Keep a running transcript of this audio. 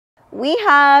We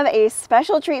have a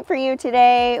special treat for you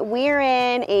today. We're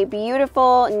in a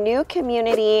beautiful new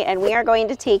community and we are going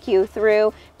to take you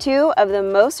through two of the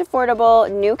most affordable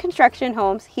new construction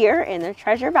homes here in the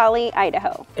Treasure Valley,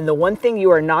 Idaho. And the one thing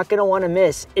you are not going to want to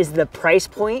miss is the price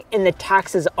point, and the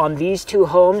taxes on these two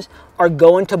homes are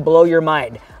going to blow your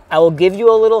mind. I will give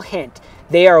you a little hint.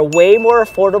 They are way more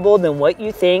affordable than what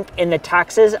you think, and the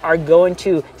taxes are going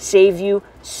to save you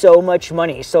so much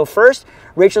money. So first,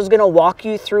 Rachel's gonna walk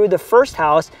you through the first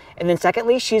house, and then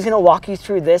secondly, she's gonna walk you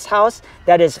through this house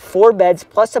that is 4 beds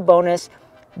plus a bonus,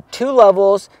 2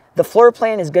 levels. The floor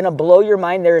plan is gonna blow your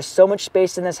mind. There is so much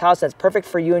space in this house that's perfect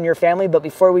for you and your family. But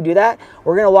before we do that,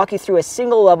 we're gonna walk you through a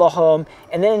single level home,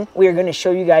 and then we are gonna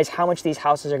show you guys how much these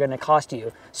houses are gonna cost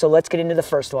you. So let's get into the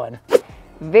first one.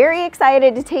 Very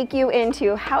excited to take you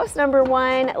into house number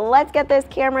 1. Let's get this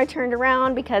camera turned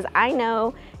around because I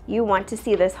know you want to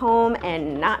see this home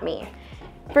and not me.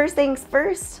 First things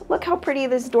first, look how pretty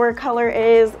this door color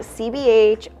is.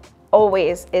 CBH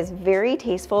always is very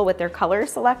tasteful with their color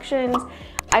selections.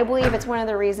 I believe it's one of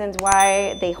the reasons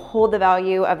why they hold the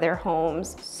value of their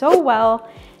homes so well.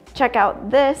 Check out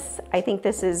this. I think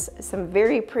this is some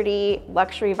very pretty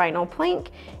luxury vinyl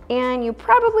plank, and you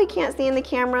probably can't see in the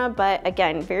camera, but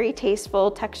again, very tasteful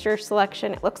texture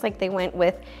selection. It looks like they went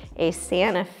with a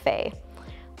Santa Fe.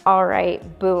 All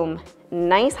right, boom.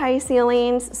 Nice high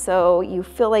ceilings, so you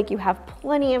feel like you have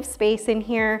plenty of space in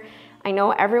here. I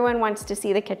know everyone wants to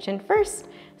see the kitchen first,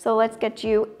 so let's get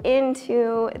you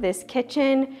into this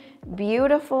kitchen.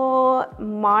 Beautiful,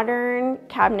 modern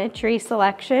cabinetry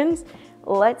selections.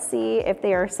 Let's see if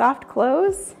they are soft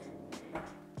close.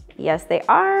 Yes, they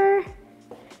are. I'm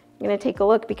gonna take a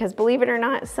look because believe it or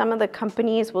not, some of the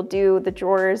companies will do the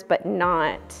drawers, but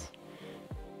not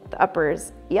the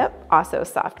uppers. Yep, also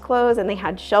soft close, and they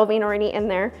had shelving already in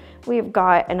there. We've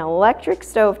got an electric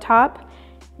stovetop.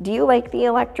 Do you like the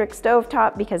electric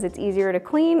stovetop because it's easier to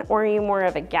clean, or are you more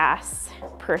of a gas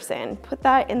person? Put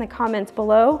that in the comments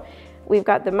below. We've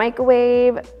got the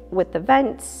microwave with the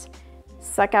vents.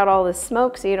 Suck out all the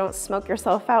smoke so you don't smoke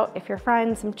yourself out if you're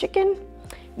frying some chicken.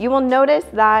 You will notice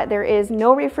that there is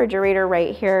no refrigerator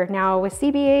right here. Now with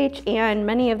CBH and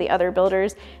many of the other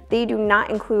builders, they do not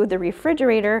include the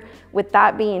refrigerator. With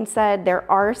that being said, there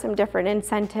are some different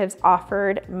incentives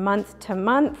offered month to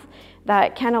month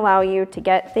that can allow you to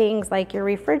get things like your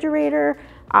refrigerator.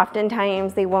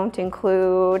 Oftentimes they won't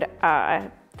include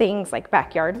things like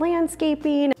backyard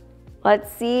landscaping.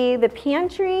 Let's see the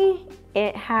pantry.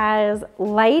 It has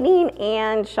lighting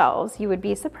and shelves. You would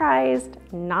be surprised,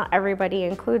 not everybody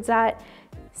includes that.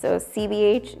 So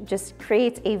CBH just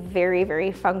creates a very,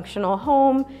 very functional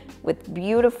home with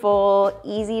beautiful,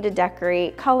 easy to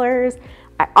decorate colors.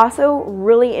 I also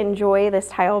really enjoy this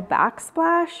tile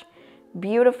backsplash.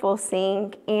 Beautiful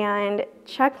sink, and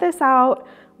check this out.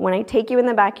 When I take you in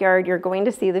the backyard, you're going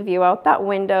to see the view out that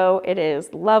window. It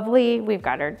is lovely. We've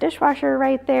got our dishwasher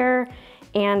right there.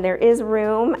 And there is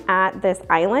room at this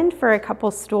island for a couple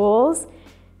stools.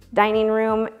 Dining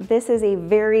room, this is a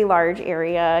very large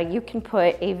area. You can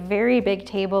put a very big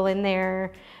table in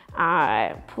there.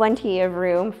 Plenty of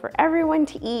room for everyone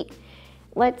to eat.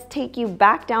 Let's take you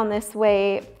back down this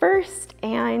way first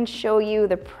and show you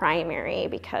the primary,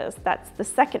 because that's the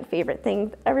second favorite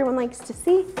thing that everyone likes to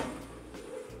see.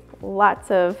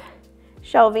 Lots of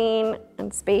shelving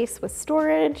and space with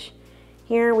storage.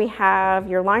 Here we have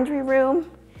your laundry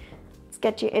room. Let's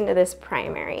get you into this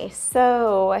primary.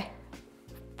 So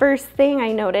first thing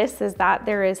I notice is that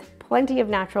there is plenty of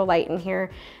natural light in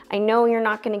here. I know you're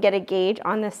not gonna get a gauge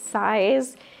on the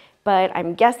size, but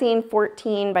I'm guessing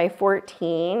 14 by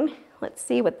 14. Let's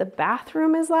see what the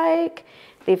bathroom is like.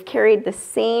 They've carried the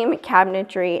same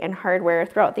cabinetry and hardware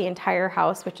throughout the entire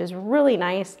house, which is really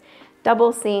nice.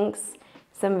 Double sinks.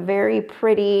 Some very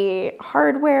pretty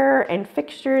hardware and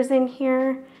fixtures in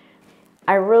here.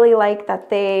 I really like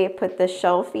that they put the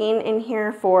shelving in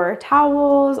here for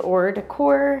towels or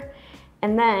decor.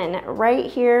 And then right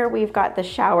here, we've got the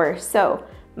shower. So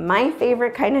my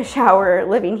favorite kind of shower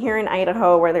living here in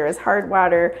Idaho where there is hard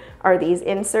water are these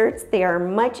inserts. They are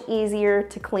much easier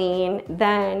to clean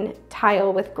than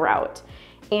tile with grout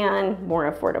and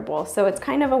more affordable. So it's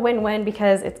kind of a win-win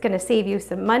because it's gonna save you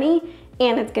some money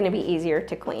and it's gonna be easier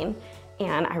to clean.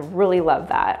 And I really love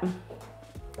that.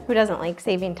 Who doesn't like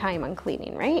saving time on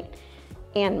cleaning, right?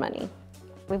 And money.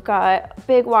 We've got a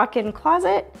big walk-in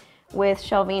closet with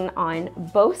shelving on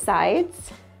both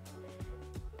sides.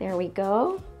 There we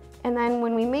go. And then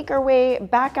when we make our way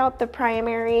back out the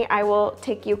primary, I will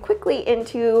take you quickly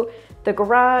into the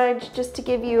garage just to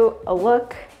give you a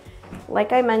look.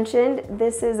 Like I mentioned,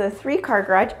 this is a 3-car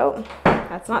garage. Oh,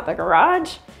 that's not the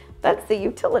garage. That's the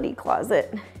utility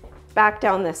closet. Back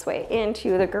down this way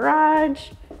into the garage.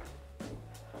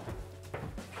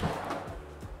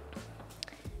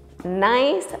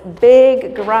 Nice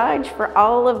big garage for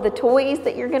all of the toys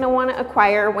that you're gonna wanna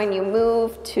acquire when you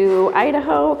move to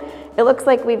Idaho. It looks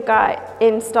like we've got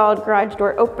installed garage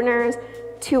door openers,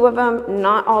 2 of them.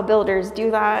 Not all builders do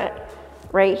that.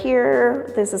 Right here,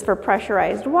 this is for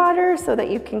pressurized water so that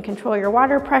you can control your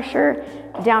water pressure.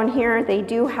 Down here, they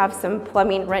do have some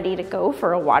plumbing ready to go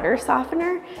for a water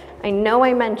softener. I know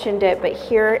I mentioned it, but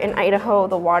here in Idaho,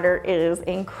 the water is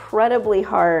incredibly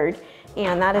hard,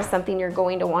 and that is something you're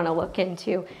going to want to look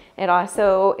into. It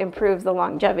also improves the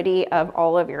longevity of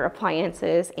all of your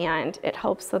appliances, and it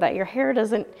helps so that your hair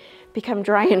doesn't become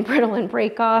dry and brittle and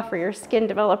break off, or your skin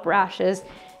develop rashes.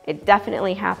 It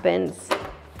definitely happens.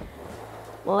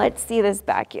 Well, let's see this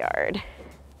backyard.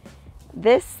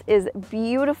 This is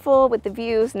beautiful with the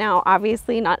views. Now,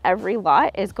 obviously not every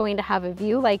lot is going to have a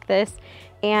view like this,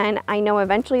 and I know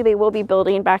eventually they will be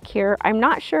building back here. I'm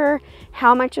not sure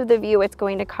how much of the view it's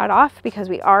going to cut off because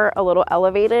we are a little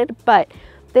elevated, but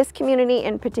this community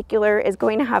in particular is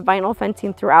going to have vinyl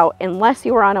fencing throughout unless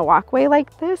you are on a walkway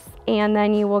like this, and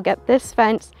then you will get this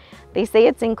fence. They say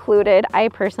it's included. I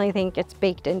personally think it's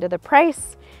baked into the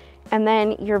price. And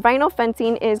then your vinyl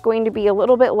fencing is going to be a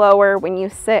little bit lower when you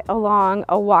sit along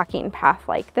a walking path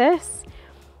like this.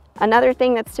 Another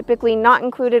thing that's typically not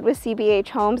included with CBH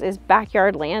homes is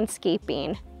backyard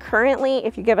landscaping. Currently,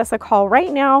 if you give us a call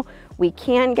right now, we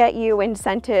can get you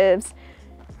incentives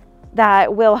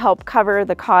that will help cover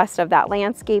the cost of that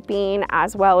landscaping,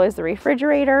 as well as the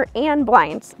refrigerator and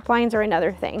blinds. Blinds are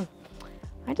another thing.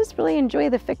 I just really enjoy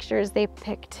the fixtures they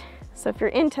picked. So if you're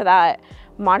into that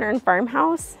modern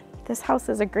farmhouse, this house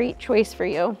is a great choice for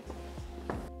you.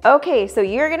 Okay, so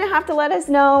you're gonna have to let us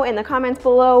know in the comments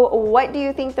below, what do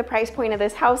you think the price point of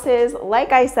this house is?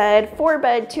 Like I said,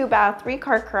 4-bed, 2-bath,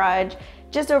 3-car garage,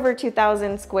 just over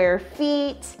 2,000 square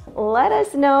feet. Let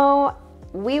us know.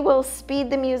 We will speed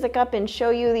the music up and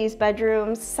show you these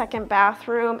bedrooms, 2nd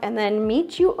bathroom, and then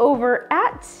meet you over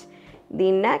at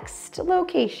the next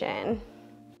location.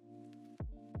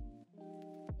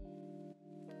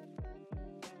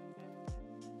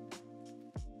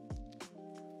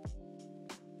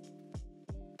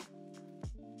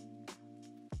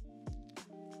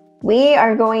 We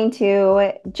are going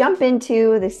to jump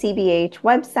into the CBH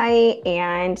website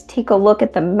and take a look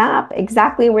at the map,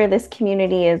 exactly where this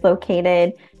community is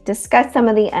located, discuss some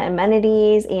of the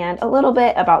amenities and a little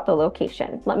bit about the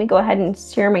location. Let me go ahead and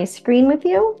share my screen with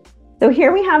you. So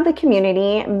here we have the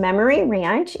community, Memory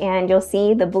Ranch, and you'll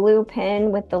see the blue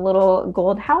pin with the little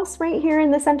gold house right here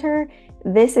in the center.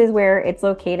 This is where it's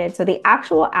located. So the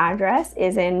actual address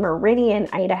is in Meridian,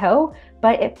 Idaho,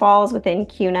 but it falls within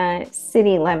Kuna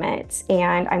city limits.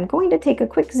 And I'm going to take a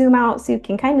quick zoom out so you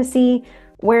can kind of see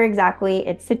where exactly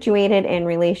it's situated in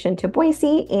relation to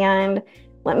Boise. And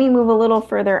let me move a little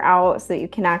further out so that you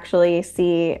can actually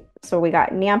see. So we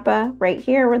got Nampa right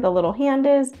here where the little hand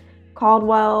is,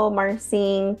 Caldwell,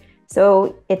 Marsing.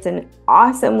 So it's an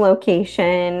awesome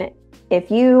location. If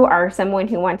you are someone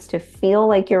who wants to feel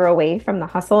like you're away from the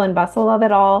hustle and bustle of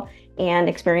it all and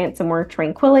experience some more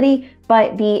tranquility,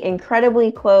 but be incredibly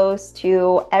close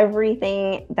to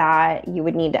everything that you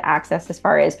would need to access as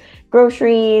far as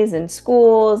groceries and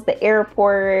schools, the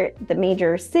airport, the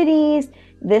major cities,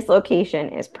 this location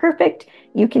is perfect.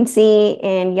 You can see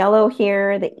in yellow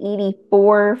here, the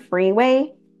 84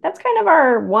 freeway. That's kind of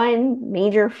our one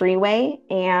major freeway,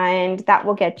 and that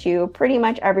will get you pretty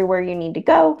much everywhere you need to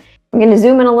go. I'm going to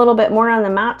zoom in a little bit more on the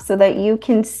map so that you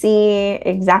can see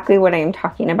exactly what I'm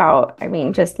talking about. I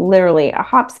mean, just literally a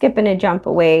hop, skip, and a jump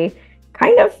away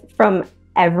kind of from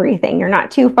everything. You're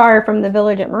not too far from the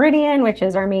village at Meridian, which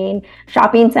is our main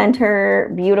shopping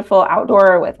center, beautiful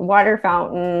outdoor with water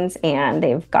fountains, and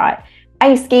they've got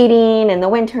ice skating in the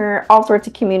winter, all sorts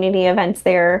of community events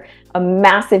there. A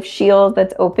massive shield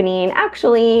that's opening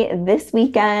actually this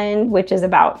weekend, which is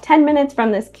about 10 minutes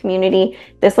from this community.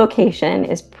 This location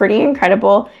is pretty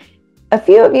incredible. A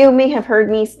few of you may have heard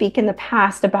me speak in the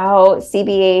past about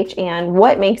CBH and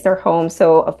what makes their home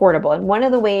so affordable. And one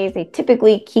of the ways they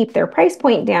typically keep their price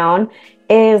point down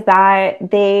is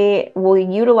that they will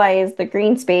utilize the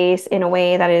green space in a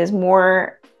way that is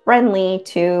more friendly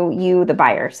to you, the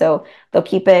buyer. So they'll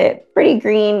keep it pretty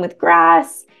green with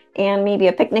grass and maybe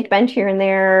a picnic bench here and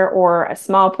there or a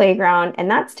small playground,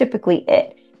 and that's typically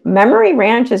it. Memory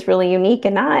Ranch is really unique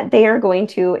in that they are going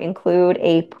to include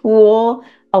a pool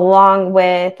along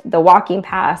with the walking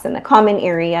paths and the common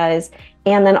areas,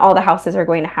 And then all the houses are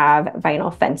going to have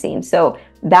vinyl fencing. So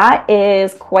that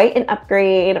is quite an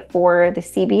upgrade for the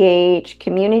CBH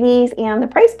communities, and the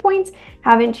price points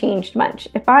haven't changed much.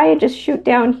 If I just shoot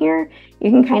down here, you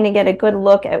can kind of get a good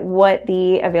look at what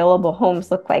the available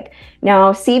homes look like.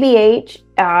 Now, CBH,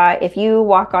 if you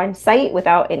walk on site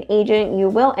without an agent, you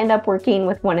will end up working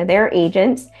with one of their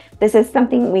agents. This is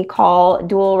something we call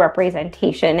dual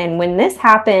representation. And when this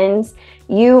happens,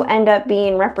 you end up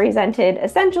being represented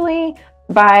essentially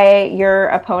by your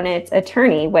opponent's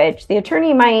attorney, which the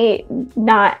attorney might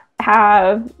not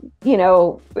have, you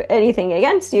know, anything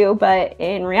against you, but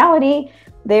in reality,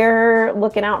 they're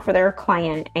looking out for their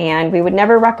client. And we would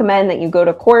never recommend that you go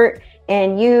to court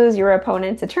and use your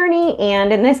opponent's attorney.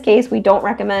 And in this case, we don't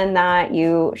recommend that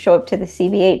you show up to the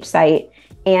CBH site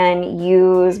and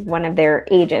use one of their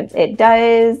agents. It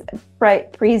does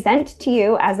present to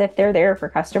you as if they're there for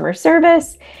customer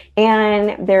service,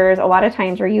 and there's a lot of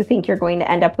times where you think you're going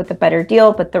to end up with a better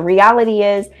deal, but the reality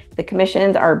is the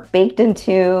commissions are baked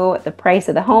into the price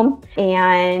of the home,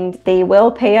 and they will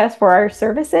pay us for our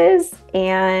services.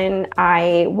 And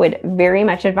I would very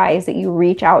much advise that you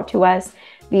reach out to us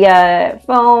via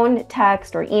phone,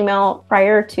 text, or email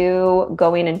prior to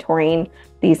going and touring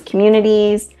these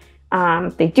communities.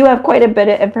 They do have quite a bit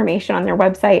of information on their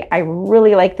website. I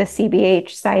really like the CBH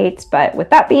sites, but with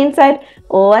that being said,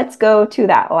 let's go to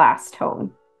that last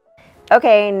home.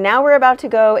 Okay, now we're about to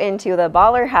go into the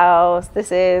Baller House.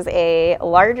 This is a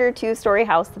larger 2-story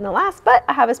house than the last, but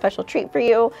I have a special treat for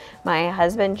you. My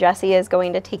husband, Jesse, is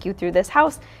going to take you through this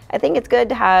house. I think it's good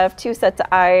to have 2 sets of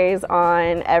eyes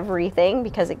on everything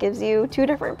because it gives you 2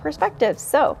 different perspectives.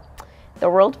 So, the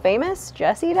world famous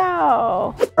Jesse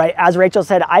Idaho. Right, as Rachel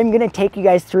said, I'm gonna take you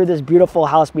guys through this beautiful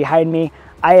house behind me.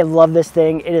 I love this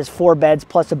thing. It is 4 beds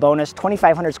plus a bonus,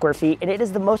 2,500 square feet, and it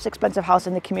is the most expensive house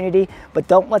in the community, but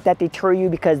don't let that deter you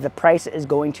because the price is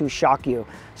going to shock you.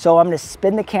 So I'm gonna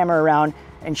spin the camera around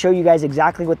and show you guys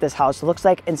exactly what this house looks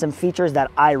like and some features that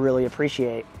I really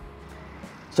appreciate.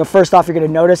 So first off, you're gonna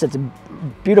notice it's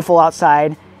beautiful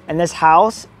outside, and this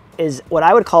house is what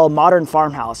I would call a modern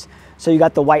farmhouse. So you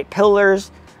got the white pillars,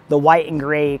 the white and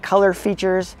gray color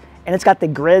features, and it's got the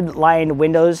grid lined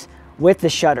windows with the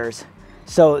shutters.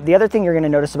 So the other thing you're gonna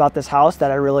notice about this house that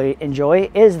I really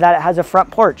enjoy is that it has a front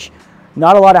porch.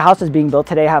 Not a lot of houses being built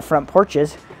today have front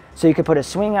porches. So you could put a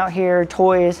swing out here,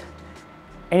 toys,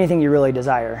 anything you really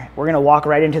desire. We're gonna walk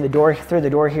right into the door, through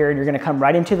the door here, and you're gonna come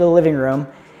right into the living room,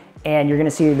 and you're gonna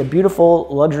see the beautiful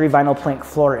luxury vinyl plank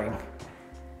flooring.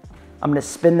 I'm gonna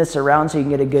spin this around so you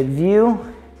can get a good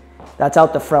view. That's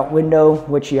out the front window,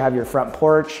 which you have your front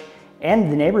porch,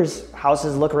 and the neighbors'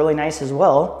 houses look really nice as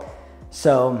well.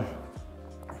 So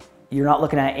you're not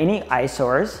looking at any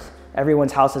eyesores.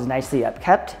 Everyone's house is nicely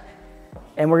upkept.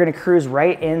 And we're gonna cruise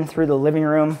right in through the living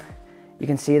room. You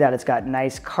can see that it's got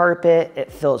nice carpet.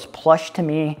 It feels plush to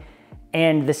me.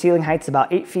 And the ceiling height's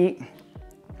about 8 feet.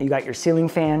 You got your ceiling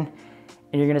fan,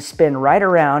 and you're gonna spin right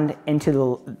around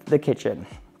into the kitchen.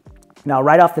 Now,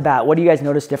 right off the bat, what do you guys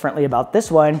notice differently about this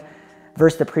one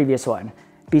versus the previous one,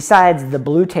 besides the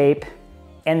blue tape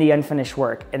and the unfinished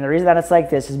work? And the reason that it's like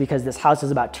this is because this house is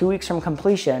about 2 weeks from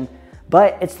completion,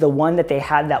 but it's the one that they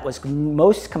had that was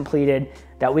most completed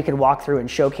that we could walk through and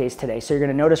showcase today. So you're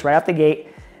gonna notice right off the gate,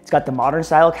 it's got the modern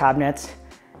style cabinets,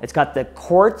 it's got the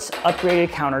quartz upgraded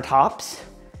countertops,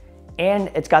 and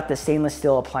it's got the stainless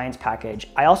steel appliance package.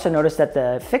 I also noticed that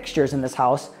the fixtures in this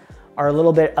house are a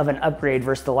little bit of an upgrade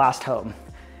versus the last home.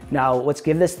 Now, let's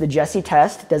give this the Jesse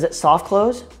test. Does it soft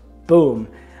close? Boom.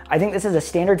 I think this is a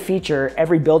standard feature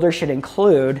every builder should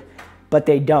include, but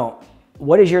they don't.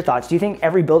 What is your thoughts? Do you think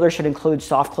every builder should include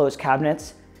soft close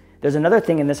cabinets? There's another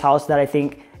thing in this house that I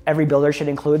think every builder should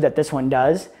include that this one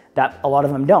does, that a lot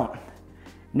of them don't.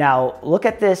 Now, look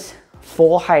at this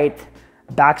full height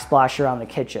backsplash around the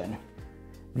kitchen.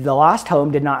 The last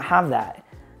home did not have that.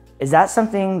 Is that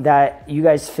something that you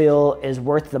guys feel is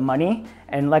worth the money?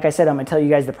 And like I said, I'm gonna tell you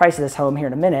guys the price of this home here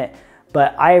in a minute,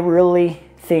 but I really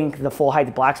think the full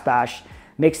height backsplash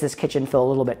makes this kitchen feel a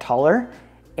little bit taller,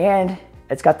 and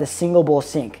it's got the single bowl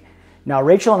sink. Now,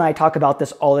 Rachel and I talk about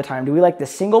this all the time. Do we like the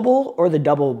single bowl or the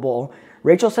double bowl?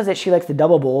 Rachel says that she likes the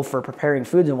double bowl for preparing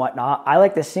foods and whatnot. I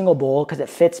like the single bowl because it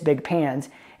fits big pans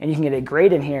and you can get a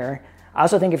grate in here. I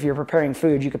also think if you're preparing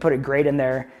food, you could put a grate in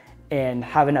there and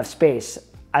have enough space.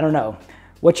 I don't know.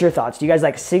 What's your thoughts? Do you guys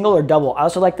like single or double? I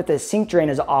also like that the sink drain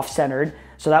is off-centered,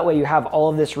 so that way you have all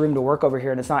of this room to work over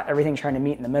here and it's not everything trying to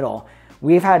meet in the middle.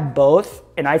 We've had both,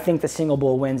 and I think the single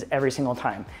bowl wins every single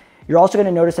time. You're also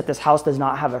gonna notice that this house does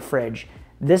not have a fridge.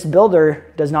 This builder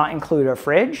does not include a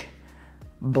fridge,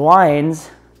 blinds,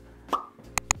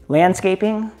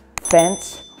 landscaping,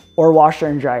 fence, or washer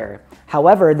and dryer.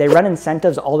 However, they run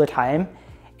incentives all the time.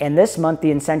 And this month,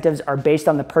 the incentives are based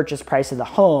on the purchase price of the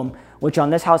home, which on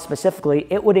this house specifically,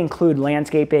 it would include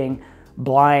landscaping,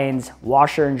 blinds,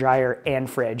 washer and dryer, and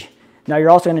fridge. Now you're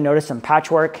also gonna notice some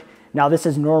patchwork. Now this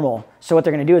is normal. So what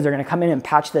they're gonna do is they're gonna come in and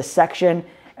patch this section,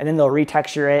 and then they'll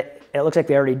retexture it. It looks like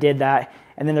they already did that,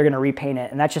 and then they're gonna repaint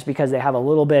it. And that's just because they have a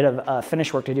little bit of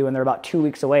finish work to do, and they're about 2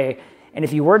 weeks away. And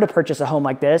if you were to purchase a home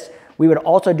like this, we would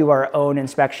also do our own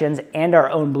inspections and our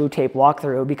own blue tape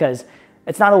walkthrough, because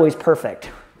it's not always perfect.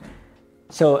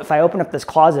 So if I open up this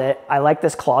closet, I like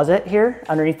this closet here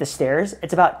underneath the stairs.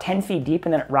 It's about 10 feet deep,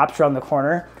 and then it wraps around the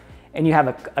corner, and you have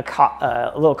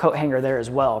a little coat hanger there as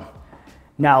well.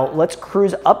 Now let's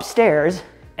cruise upstairs,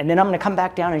 and then I'm gonna come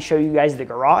back down and show you guys the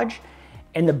garage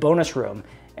and the bonus room.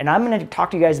 And I'm gonna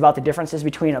talk to you guys about the differences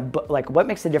between what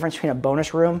makes the difference between a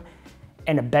bonus room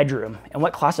and a bedroom, and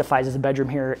what classifies as a bedroom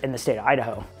here in the state of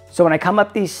Idaho. So when I come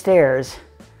up these stairs,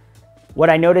 what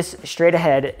I notice straight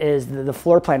ahead is the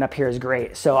floor plan up here is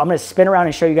great. So I'm gonna spin around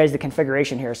and show you guys the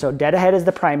configuration here. So dead ahead is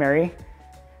the primary,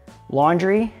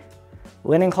 laundry,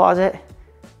 linen closet,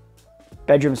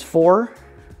 bedrooms 4,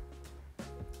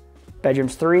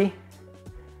 bedrooms 3,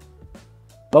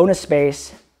 bonus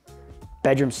space,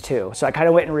 bedrooms 2. So I kind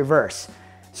of went in reverse.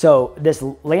 So this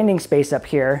landing space up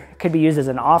here could be used as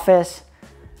an office,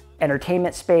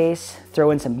 entertainment space,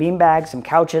 throw in some bean bags, some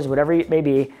couches, whatever it may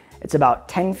be. It's about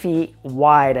 10 feet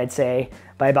wide, I'd say,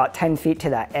 by about 10 feet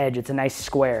to that edge. It's a nice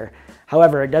square.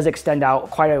 However, it does extend out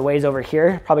quite a ways over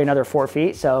here, probably another 4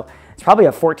 feet. So it's probably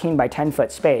a 14 by 10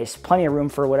 foot space, plenty of room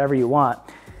for whatever you want.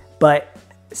 But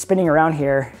spinning around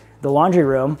here, the laundry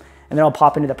room, and then I'll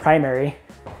pop into the primary.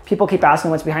 People keep asking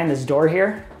what's behind this door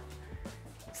here.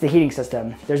 It's the heating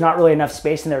system. There's not really enough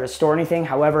space in there to store anything.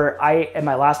 However, at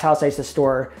my last house, I used to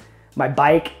store my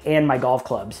bike and my golf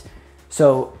clubs.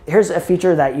 So here's a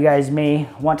feature that you guys may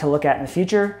want to look at in the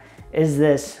future, is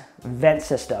this vent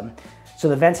system. So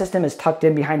the vent system is tucked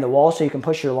in behind the wall, so you can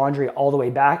push your laundry all the way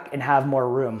back and have more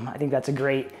room. I think that's a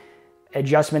great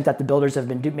adjustment that the builders have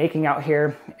been making out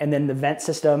here. And then the vent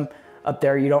system up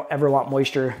there, you don't ever want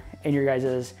moisture in your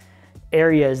guys'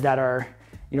 areas that are,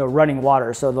 running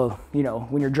water. So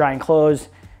when you're drying clothes,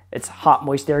 it's hot,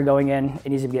 moist air going in, it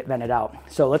needs to get vented out.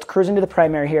 So let's cruise into the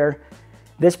primary here.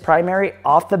 This primary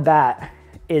off the bat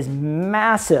is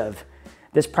massive.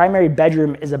 This primary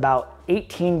bedroom is about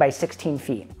 18 by 16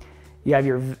 feet. You have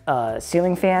your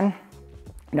ceiling fan.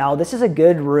 Now this is a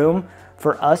good room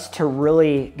for us to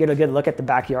really get a good look at the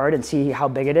backyard and see how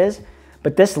big it is.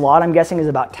 But this lot, I'm guessing, is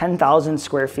about 10,000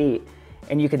 square feet.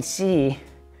 And you can see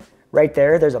right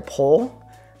there, there's a pole.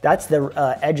 That's the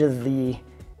edge of the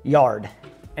yard.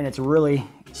 And it's really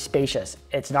spacious.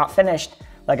 It's not finished.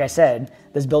 Like I said,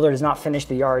 this builder does not finish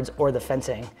the yards or the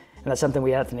fencing, and that's something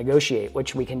we have to negotiate,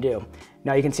 which we can do.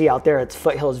 Now you can see out there, it's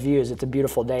foothills views. It's a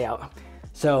beautiful day out.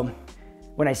 So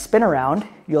when I spin around,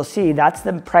 you'll see that's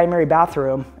the primary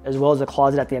bathroom as well as the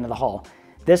closet at the end of the hall.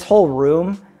 This whole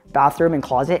room, bathroom, and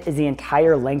closet is the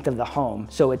entire length of the home.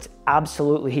 So it's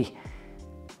absolutely,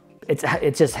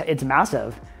 it's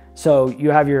massive. So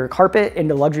you have your carpet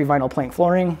into luxury vinyl plank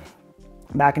flooring,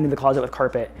 back into the closet with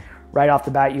carpet. Right off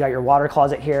the bat, you got your water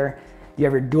closet here. You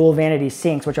have your dual vanity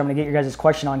sinks, which I'm gonna get your guys'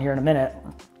 question on here in a minute,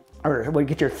 or we'll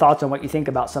get your thoughts on what you think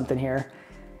about something here.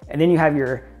 And then you have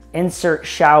your insert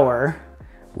shower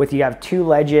you have 2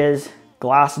 ledges,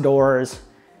 glass doors.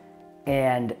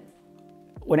 And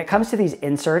when it comes to these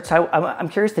inserts, I'm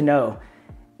curious to know,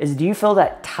 do you feel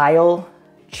that tile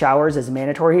showers is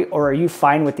mandatory, or are you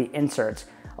fine with the inserts?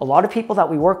 A lot of people that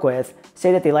we work with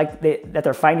say that that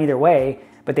they're fine either way,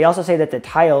 but they also say that the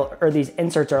tile or these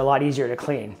inserts are a lot easier to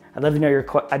clean. I'd love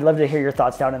to hear your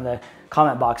thoughts down in the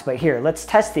comment box. But here, let's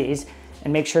test these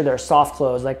and make sure they're soft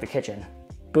close like the kitchen.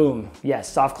 Boom,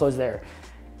 yes, soft close there.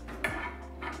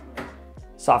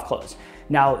 Soft close.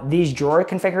 Now, these drawer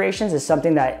configurations is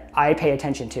something that I pay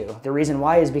attention to. The reason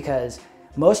why is because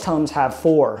most homes have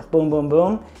 4, boom, boom,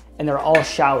 boom, and they're all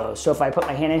shallow. So if I put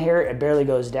my hand in here, it barely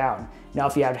goes down. Now,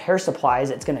 if you have hair supplies,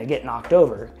 it's gonna get knocked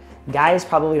over. Guys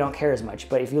probably don't care as much,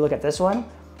 but if you look at this one,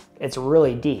 it's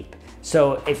really deep.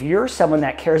 So if you're someone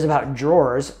that cares about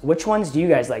drawers, which ones do you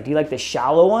guys like? Do you like the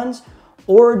shallow ones,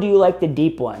 or do you like the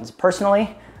deep ones?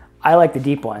 Personally, I like the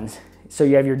deep ones. So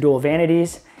you have your dual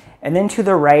vanities, and then to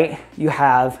the right, you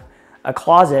have a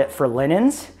closet for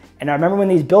linens. And I remember when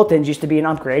these built-ins used to be an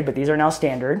upgrade, but these are now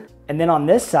standard. And then on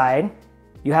this side,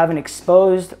 you have an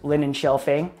exposed linen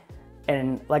shelving.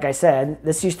 And like I said,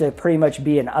 this used to pretty much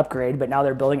be an upgrade, but now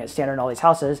they're building it standard in all these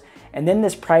houses. And then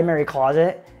this primary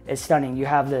closet is stunning. You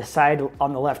have the side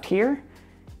on the left here,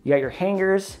 you got your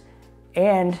hangers,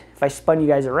 and if I spun you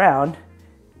guys around,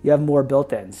 you have more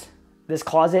built-ins. This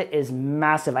closet is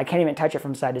massive. I can't even touch it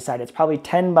from side to side. It's probably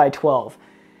 10 by 12.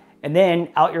 And then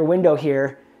out your window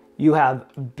here, you have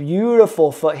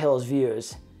beautiful foothills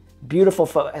views. Beautiful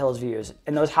foothills views.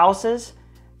 And those houses,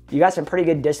 you got some pretty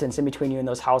good distance in between you and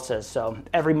those houses. So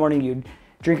every morning you'd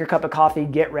drink your cup of coffee,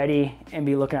 get ready, and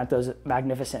be looking at those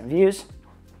magnificent views.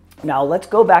 Now let's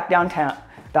go back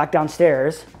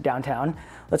downstairs.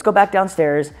 Let's go back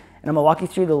downstairs, and I'm gonna walk you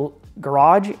through the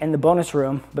garage and the bonus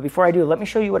room. But before I do, let me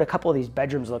show you what a couple of these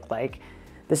bedrooms look like.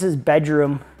 This is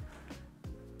bedroom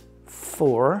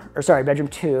bedroom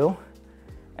 2,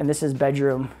 and this is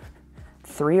bedroom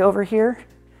 3 over here.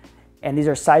 And these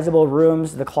are sizable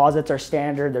rooms. The closets are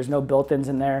standard. There's no built-ins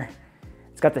in there.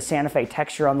 It's got the Santa Fe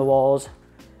texture on the walls.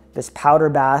 This powder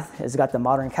bath has got the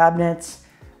modern cabinets.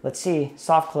 Let's see,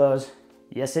 soft close.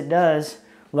 Yes, it does.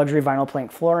 Luxury vinyl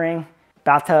plank flooring,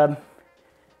 bathtub.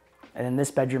 And then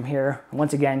this bedroom here,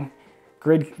 once again,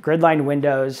 grid-lined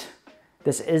windows.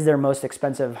 This is their most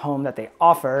expensive home that they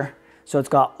offer. So it's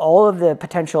got all of the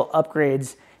potential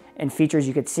upgrades and features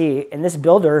you could see. In this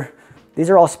builder, these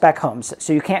are all spec homes.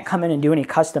 So you can't come in and do any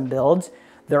custom builds.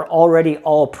 They're already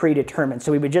all predetermined.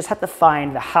 So we would just have to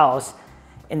find the house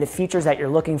and the features that you're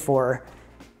looking for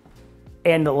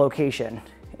and the location.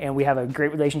 And we have a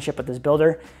great relationship with this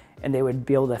builder, and they would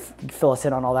be able to fill us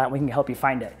in on all that, and we can help you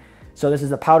find it. So this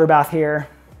is a powder bath here.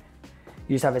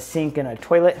 You just have a sink and a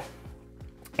toilet.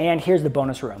 And here's the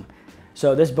bonus room.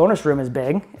 So this bonus room is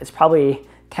big. It's probably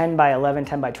 10 by 11,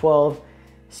 10 by 12.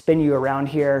 Spin you around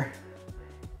here.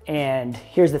 And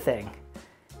here's the thing.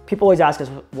 People always ask us,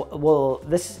 well,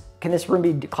 can this room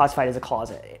be classified as a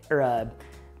closet or a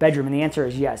bedroom? And the answer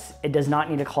is yes, it does not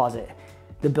need a closet.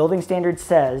 The building standard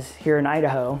says here in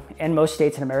Idaho and most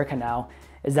states in America now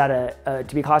is that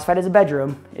to be classified as a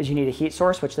bedroom is you need a heat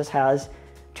source, which this has,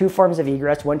 2 forms of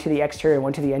egress, one to the exterior and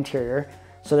one to the interior.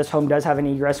 So this home does have an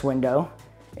egress window.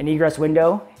 An egress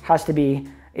window has to be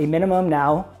a minimum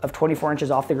now of 24 inches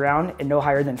off the ground and no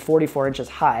higher than 44 inches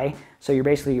high. So you're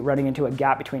basically running into a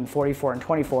gap between 44 and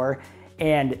 24.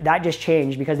 And that just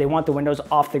changed because they want the windows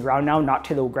off the ground now, not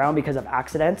to the ground because of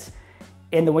accidents.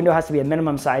 And the window has to be a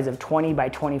minimum size of 20 by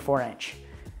 24 inch.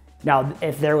 Now,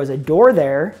 if there was a door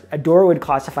there, a door would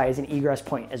classify as an egress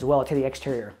point as well to the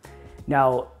exterior.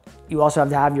 Now, you also have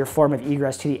to have your form of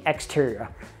egress to the exterior.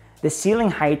 The ceiling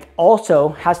height also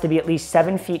has to be at least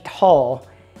 7 feet tall,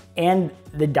 and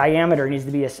the diameter needs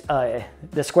to be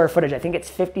the square footage. I think it's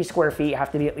 50 square feet. You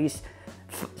have to be at least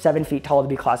 7 feet tall to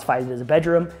be classified as a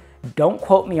bedroom. Don't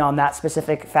quote me on that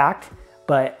specific fact,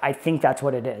 but I think that's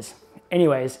what it is.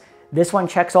 Anyways, this one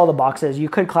checks all the boxes. You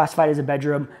could classify it as a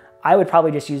bedroom. I would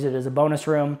probably just use it as a bonus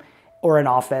room or an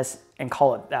office and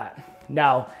call it that.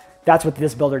 Now, that's what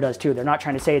this builder does too. They're not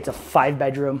trying to say it's a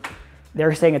 5-bedroom.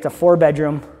 They're saying it's a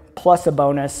 4-bedroom plus a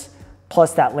bonus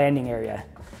plus that landing area.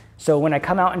 So when I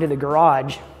come out into the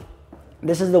garage,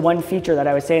 this is the one feature that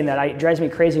I was saying that it drives me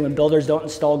crazy when builders don't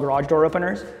install garage door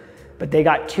openers, but they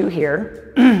got 2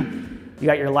 here. You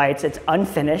got your lights, it's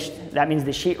unfinished. That means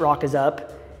the sheetrock is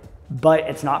up, but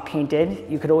it's not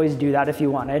painted. You could always do that if you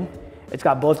wanted. It's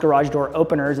got both garage door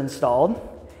openers installed.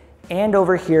 And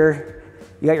over here,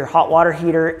 you got your hot water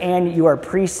heater, and you are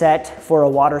preset for a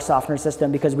water softener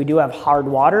system because we do have hard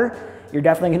water. You're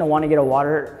definitely gonna wanna get a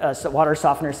water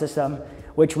softener system,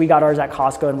 which we got ours at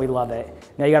Costco and we love it.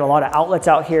 Now you got a lot of outlets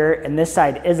out here, and this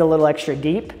side is a little extra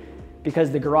deep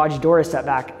because the garage door is set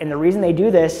back. And the reason they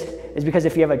do this is because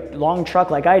if you have a long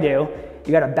truck like I do,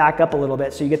 you gotta back up a little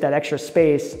bit so you get that extra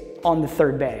space on the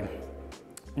 3rd bay.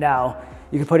 Now,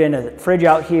 you can put in a fridge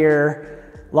out here,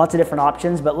 lots of different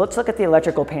options, but let's look at the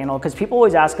electrical panel because people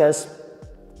always ask us,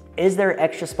 is there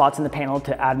extra spots in the panel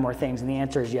to add more things? And the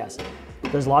answer is yes.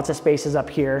 There's lots of spaces up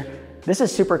here. This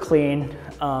is super clean.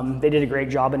 They did a great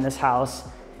job in this house.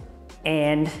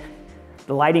 And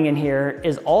the lighting in here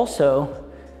is also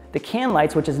the can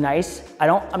lights, which is nice.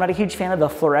 I'm not a huge fan of the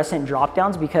fluorescent drop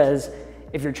downs because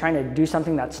if you're trying to do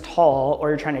something that's tall or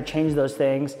you're trying to change those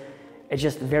things, it's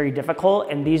just very difficult,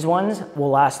 and these ones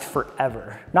will last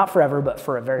forever. Not forever, but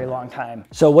for a very long time.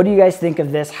 So what do you guys think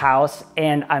of this house?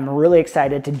 And I'm really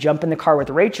excited to jump in the car with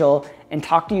Rachel and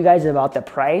talk to you guys about the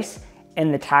price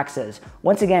and the taxes.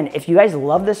 Once again, if you guys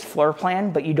love this floor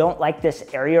plan, but you don't like this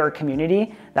area or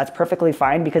community, that's perfectly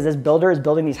fine because this builder is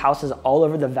building these houses all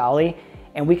over the valley,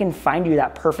 and we can find you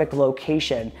that perfect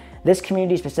location. This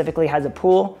community specifically has a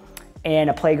pool and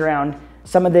a playground.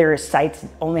 Some of their sites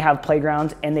only have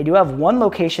playgrounds, and they do have one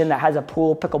location that has a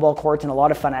pool, pickleball courts, and a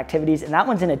lot of fun activities, and that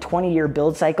one's in a 20-year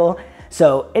build cycle.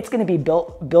 So it's gonna be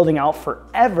building out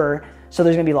forever, so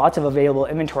there's gonna be lots of available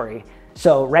inventory.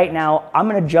 So right now, I'm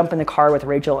gonna jump in the car with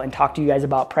Rachel and talk to you guys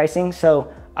about pricing.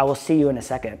 So I will see you in a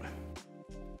second.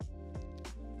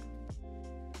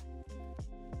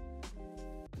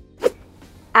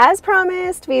 As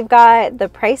promised, we've got the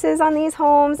prices on these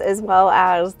homes as well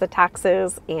as the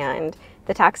taxes, and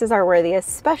the taxes are where the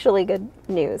especially good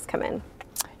news come in.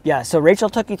 Yeah, so Rachel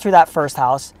took you through that first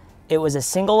house. It was a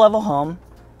single level home,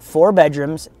 4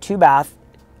 bedrooms, 2 bath,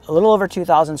 a little over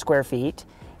 2,000 square feet.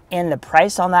 And the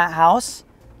price on that house,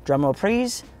 drumroll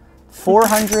please,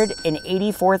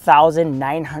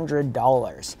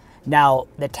 $484,900. Now,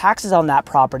 the taxes on that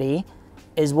property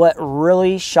is what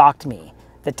really shocked me.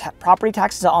 The property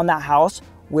taxes on that house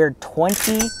were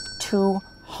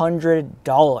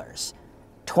 $2,200.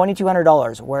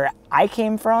 $2,200. Where I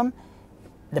came from,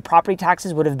 the property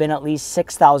taxes would have been at least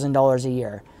 $6,000 a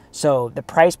year. So the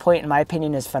price point, in my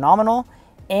opinion, is phenomenal,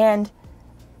 and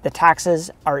the taxes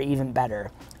are even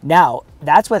better. Now,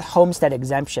 that's with homestead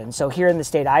exemption. So here in the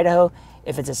state of Idaho,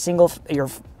 if it's your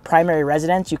primary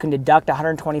residence, you can deduct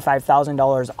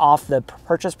 $125,000 off the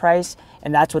purchase price,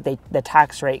 and that's what the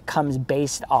tax rate comes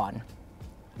based on.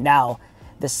 Now,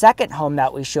 the second home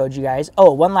that we showed you guys,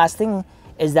 oh, one last thing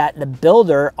is that the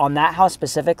builder on that house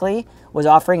specifically was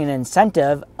offering an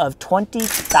incentive of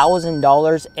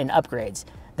 $20,000 in upgrades.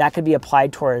 That could be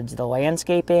applied towards the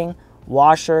landscaping,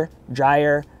 washer,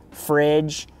 dryer,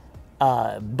 fridge,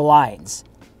 blinds,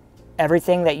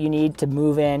 everything that you need to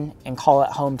move in and call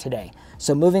it home today.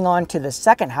 So moving on to the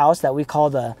second house that we call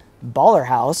the baller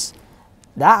house.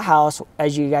 That house,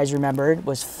 as you guys remembered,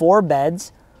 was 4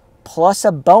 beds plus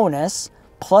a bonus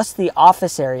plus the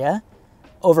office area,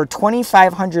 over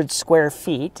 2,500 square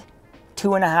feet,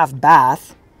 2.5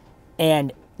 bath,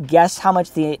 and guess how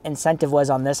much the incentive was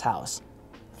on this house?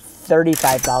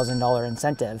 $35,000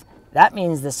 incentive. That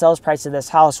means the sales price of this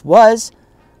house was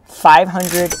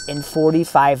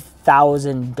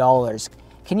 $545,000.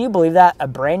 Can you believe that? A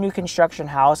brand new construction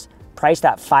house priced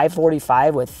at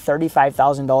 $545,000 with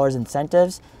 $35,000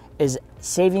 incentives is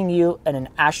saving you an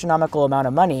astronomical amount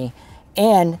of money,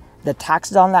 and the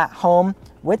taxes on that home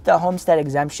with the homestead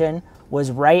exemption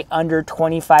was right under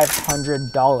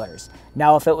 $2,500.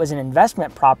 Now, if it was an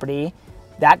investment property,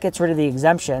 that gets rid of the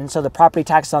exemption, so the property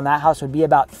taxes on that house would be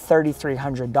about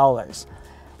 $3,300.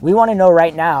 We want to know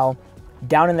right now,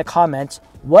 down in the comments,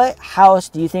 what house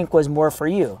do you think was more for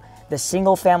you? The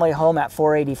single family home at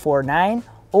 $484,900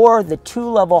 or the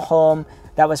 2-level home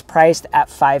that was priced at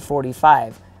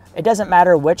 $545,000? It doesn't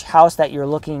matter which house that you're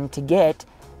looking to get.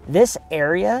 This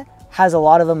area has a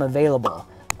lot of them available.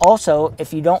 Also,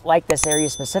 if you don't like this area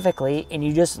specifically and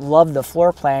you just love the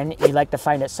floor plan, you'd like to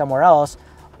find it somewhere else,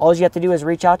 all you have to do is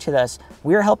reach out to us.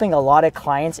 We're helping a lot of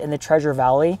clients in the Treasure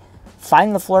Valley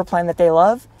find the floor plan that they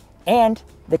love and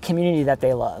the community that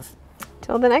they love.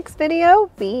 Till the next video,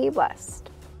 be blessed.